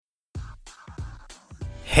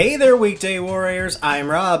Hey there, Weekday Warriors. I'm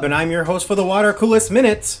Rob, and I'm your host for the Water Coolest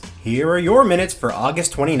Minutes. Here are your minutes for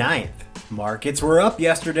August 29th. Markets were up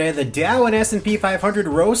yesterday. The Dow and S&P 500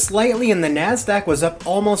 rose slightly, and the Nasdaq was up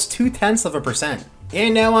almost 0.2%.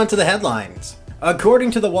 And now on to the headlines.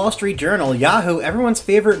 According to the Wall Street Journal, Yahoo, everyone's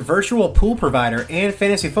favorite virtual pool provider and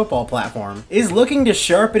fantasy football platform, is looking to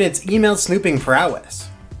sharpen its email snooping prowess.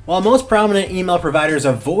 While most prominent email providers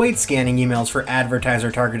avoid scanning emails for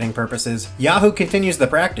advertiser targeting purposes, Yahoo continues the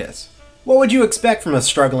practice. What would you expect from a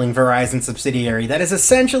struggling Verizon subsidiary that is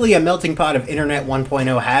essentially a melting pot of Internet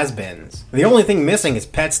 1.0 has-beens? The only thing missing is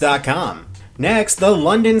Pets.com. Next, the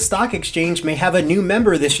London Stock Exchange may have a new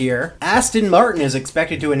member this year. Aston Martin is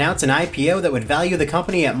expected to announce an IPO that would value the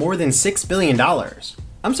company at more than $6 billion.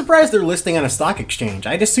 I'm surprised they're listing on a stock exchange.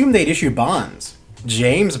 I'd assume they'd issue bonds.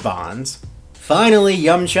 James bonds. Finally,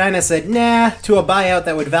 Yum China said nah to a buyout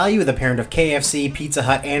that would value the parent of KFC, Pizza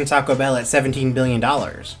Hut, and Taco Bell at $17 billion.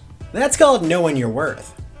 That's called knowing your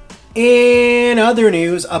worth. In other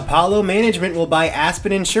news, Apollo Management will buy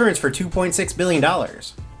Aspen Insurance for $2.6 billion.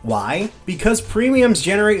 Why? Because premiums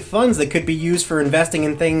generate funds that could be used for investing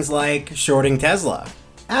in things like shorting Tesla.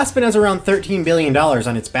 Aspen has around $13 billion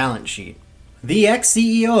on its balance sheet. The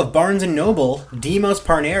ex-CEO of Barnes & Noble, Demos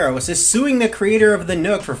Parneros, is suing the creator of the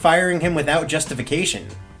Nook for firing him without justification.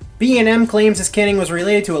 B&M claims his canning was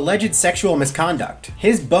related to alleged sexual misconduct.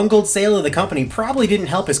 His bungled sale of the company probably didn't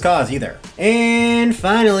help his cause either. And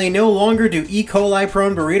finally, no longer do E.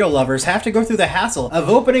 coli-prone burrito lovers have to go through the hassle of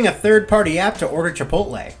opening a third-party app to order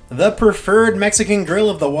Chipotle. The preferred Mexican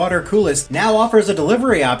grill of the water coolest now offers a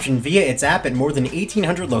delivery option via its app at more than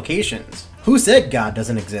 1,800 locations. Who said God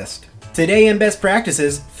doesn't exist? Today in Best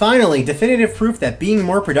Practices, finally, definitive proof that being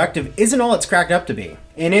more productive isn't all it's cracked up to be.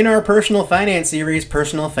 And in our personal finance series,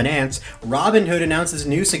 Personal Finance, Robinhood announces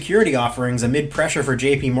new security offerings amid pressure for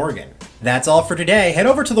JP Morgan. That's all for today. Head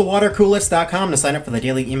over to thewatercoolest.com to sign up for the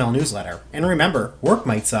daily email newsletter. And remember, work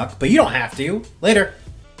might suck, but you don't have to. Later.